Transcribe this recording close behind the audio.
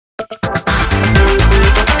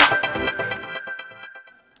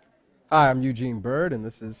Hi, I'm Eugene Byrd, and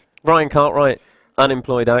this is... Ryan Cartwright,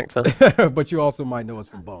 unemployed actor. But you also might know us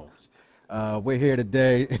from Bones. We're here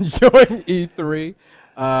today enjoying E3.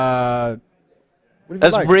 As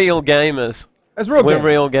real gamers. As real we're gamers.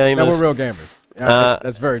 real gamers. No, we're real gamers.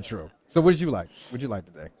 That's very true. So what did you like? What did you like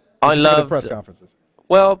today? I loved press conferences.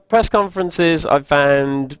 Well, press conferences I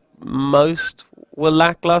found most were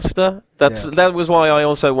lackluster. That was why I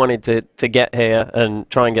also wanted to get here and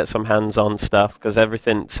try and get some hands-on stuff, because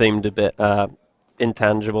everything seemed a bit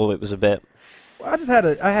intangible. It was a bit. Well, I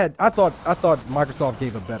thought Microsoft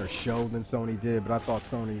gave a better show than Sony did, but I thought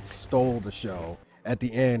Sony stole the show at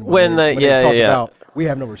the end when they talked about we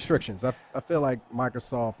have no restrictions. I feel like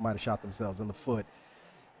Microsoft might have shot themselves in the foot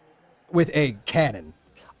with a cannon.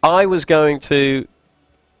 I was going to,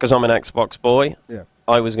 because I'm an Xbox boy. Yeah.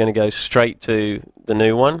 I was going to go straight to the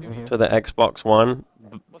new one, to the Xbox One,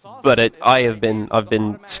 but I've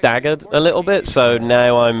been staggered a little bit. So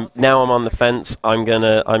now I'm on the fence.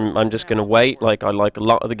 I'm just gonna wait. Like I like a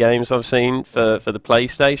lot of the games I've seen for the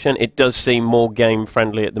PlayStation. It does seem more game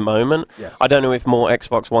friendly at the moment. Yes. I don't know if more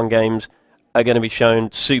Xbox One games are going to be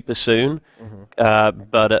shown super soon,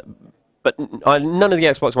 but none of the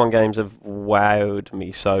Xbox One games have wowed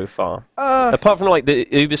me so far. Apart from like the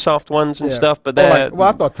Ubisoft ones and stuff, but they're... well,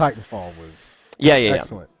 I thought Titanfall was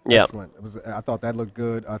excellent. Yeah. Excellent. I thought that looked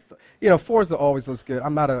good. Forza always looks good.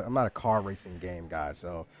 I'm not a car racing game guy,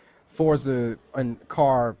 so Forza and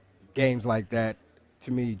car games like that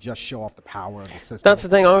to me just show off the power of the system. That's the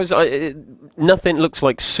thing. Nothing looks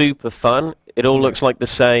like super fun. It all looks like the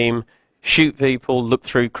same. Shoot people, look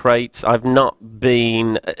through crates. I've not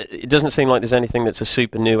been. It doesn't seem like there's anything that's a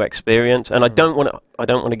super new experience, and I don't want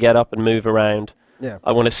to get up and move around. Yeah.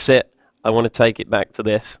 I want to sit. I want to take it back to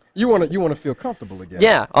this. You want to feel comfortable again.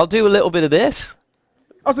 Yeah, I'll do a little bit of this.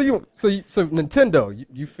 Oh, so Nintendo,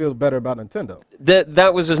 you feel better about Nintendo?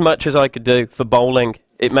 That was as much as I could do for bowling.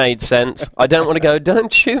 It made sense. I don't want to go,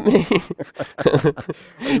 don't shoot me.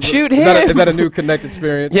 Shoot him. Is that a new Connect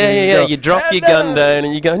experience? Yeah. You drop your gun down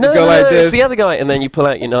and you go, no, like this. It's the other guy. And then you pull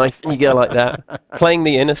out your knife and you go like that, playing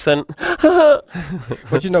the innocent. But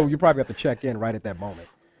you probably have to check in right at that moment.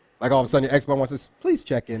 Like all of a sudden your Xbox One says, please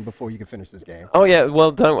check in before you can finish this game. Oh, yeah.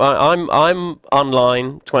 Well, I'm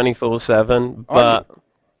online 24/7. But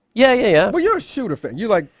yeah. Well, you're a shooter fan. You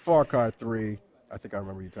like Far Cry 3. I think I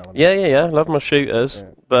remember you telling me. Yeah. Love my shooters,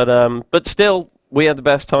 but still, we had the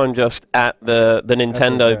best time just at the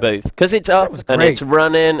Nintendo booth, because it's up and it's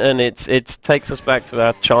running and it takes us back to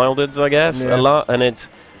our childhoods, I guess, a lot, and it's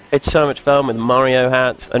so much fun with Mario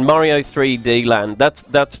hats and Mario 3D Land.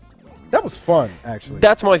 That was fun, actually.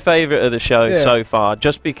 That's my favorite of the show so far,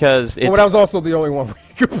 just because it's... Well, that was also the only one we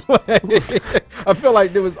could play. I feel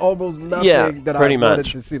like there was almost nothing that I wanted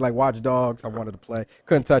to see. Like Watch Dogs, I wanted to play.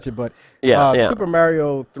 Couldn't touch it, but Super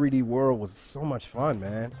Mario 3D World was so much fun,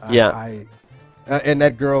 man. And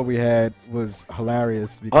that girl we had was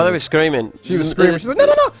hilarious. Oh, they were screaming. She was screaming. She's like,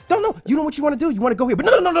 no. You know what you want to do. You want to go here. But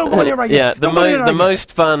no, go here right here. Yeah, the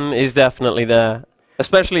most fun is definitely there,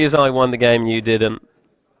 especially as I won the game and you didn't.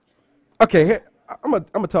 Okay, here, I'm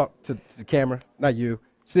gonna talk to the camera, not you.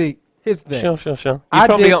 See, here's the thing. Sure. You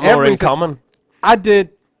probably got more in common. I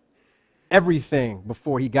did everything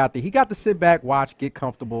before he got there. He got to sit back, watch, get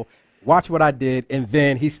comfortable, watch what I did, and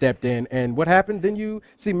then he stepped in. And what happened? Then you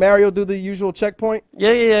see Mario do the usual checkpoint?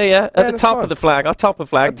 Yeah. At the top of the flag. I top the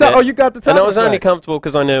flag. Oh, you got the top of the flag. And I was only comfortable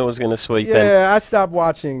because I knew I was going to sweep in. Yeah, I stopped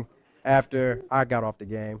watching after I got off the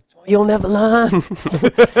game. You'll never learn.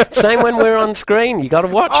 Same when we're on screen. You got to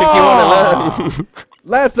watch if you want to learn.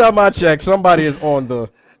 Last time I checked, somebody is on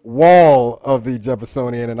the wall of the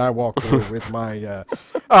Jeffersonian, and I walked through with my.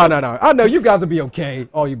 Oh no! I know you guys will be okay,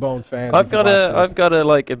 all you Bones fans. I've got a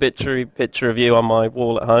like obituary picture of you on my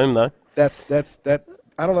wall at home, though. That.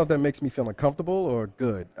 I don't know if that makes me feel uncomfortable or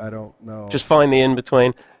good. I don't know. Just find the in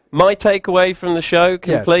between. My takeaway from the show,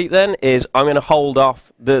 complete then, is I'm going to hold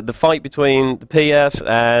off the fight between the PS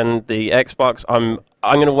and the Xbox. I'm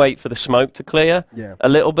going to wait for the smoke to clear a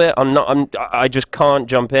little bit. I just can't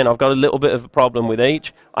jump in. I've got a little bit of a problem with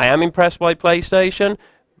each. I am impressed by PlayStation,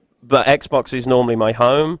 but Xbox is normally my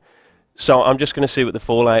home. So I'm just going to see what the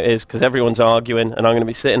fallout is, because everyone's arguing, and I'm going to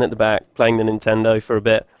be sitting at the back playing the Nintendo for a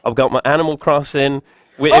bit. I've got my Animal Crossing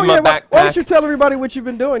in my backpack. Why don't you tell everybody what you've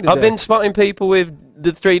been doing today? I've been spotting people with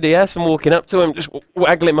the 3DS and walking up to them, just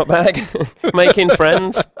waggling my bag, making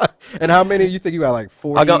friends. And how many? You think you got like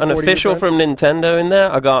 40? I got an official from Nintendo in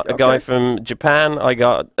there. I got a guy from Japan. I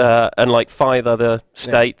got and like 5 other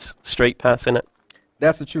states street pass in it.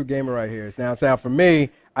 That's the true gamer right here. Now, for me,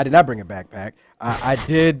 I did not bring a backpack. I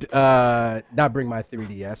did not bring my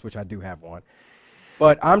 3DS, which I do have one.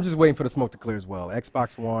 But I'm just waiting for the smoke to clear as well.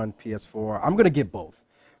 Xbox One, PS4. I'm going to get both.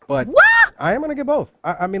 But what? I am going to get both.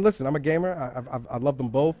 I mean, listen, I'm a gamer. I love them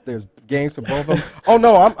both. There's games for both of them. Oh,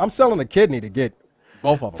 no, I'm selling a kidney to get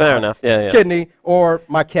both of them. Fair enough, yeah. Kidney or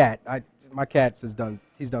my cat. My cat has done,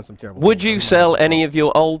 he's done some terrible Would you sell any of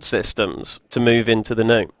your old systems to move into the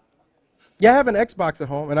new? Yeah, I have an Xbox at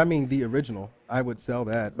home, and I mean the original. I would sell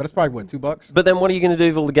that. But it's probably, what, $2? But then what are you going to do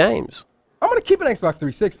with all the games? I'm going to keep an Xbox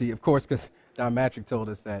 360, of course, because Don Matrick told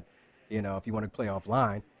us that, you know, if you want to play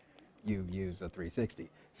offline, you use a 360.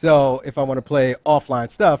 So if I want to play offline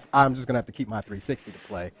stuff, I'm just going to have to keep my 360 to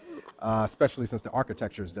play, especially since the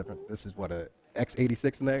architecture is different. This is what, a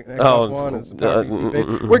x86 in the Xbox One is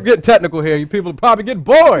PC. We're getting technical here. You people are probably getting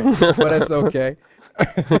bored, but that's okay.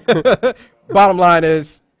 Bottom line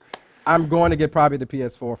is, I'm going to get probably the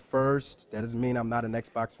PS4 first. That doesn't mean I'm not an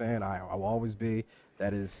Xbox fan. I will always be.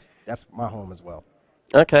 That's my home as well.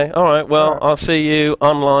 Okay, all right. Well, I'll see you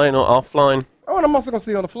online or offline. Oh, and I'm also going to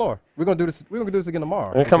see you on the floor. We're going to do this. We're going to do this again tomorrow.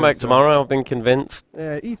 I'm going to come back tomorrow. I've been convinced.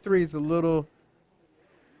 Yeah, E3 is a little.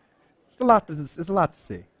 It's a lot to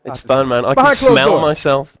see. It's fun, man. I can smell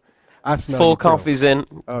myself. I smell 4 coffees in.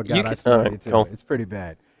 Oh God, I smell you too. Cool. It's pretty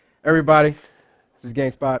bad. Everybody, this is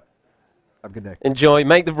GameSpot. Have a good day. Enjoy.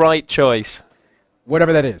 Make the right choice.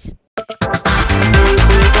 Whatever that is.